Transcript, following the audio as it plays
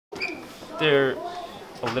they're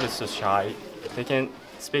a little so shy. They can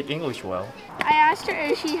speak English well. I asked her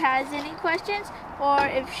if she has any questions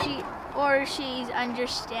or she's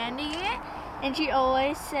understanding it, and she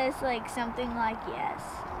always says like something like yes.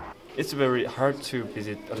 It's very hard to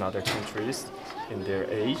visit another countries in their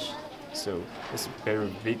age, so it's a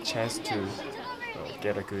very big chance to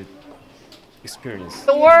get a good experience.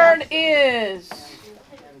 The word is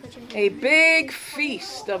a big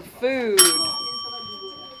feast of food.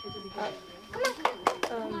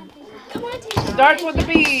 Starts with a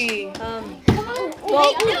B.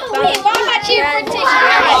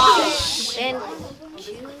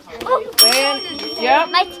 Yep.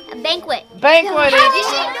 Banquet. Banquet.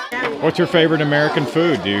 What's your favorite American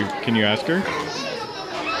food? Can you ask her?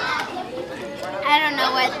 I don't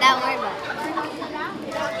know what that word was.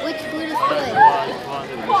 Which food is good?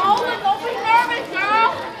 Don't be nervous, girl.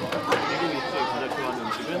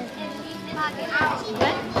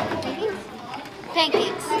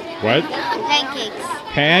 Pancakes. What? Pancakes.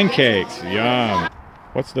 Pancakes. Yum.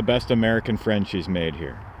 What's the best American friend she's made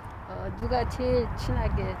here? 누가 제일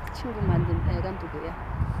친하게 친구 만든 애가 누구야?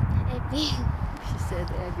 Abby. She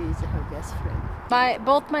said Abby is her best friend.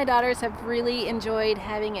 Both my daughters have really enjoyed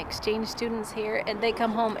having exchange students here, and they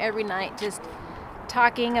come home every night just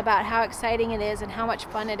talking about how exciting it is and how much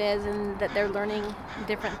fun it is, and that they're learning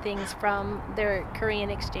different things from their Korean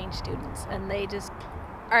exchange students, and they just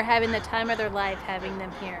are having the time of their life having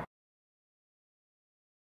them here.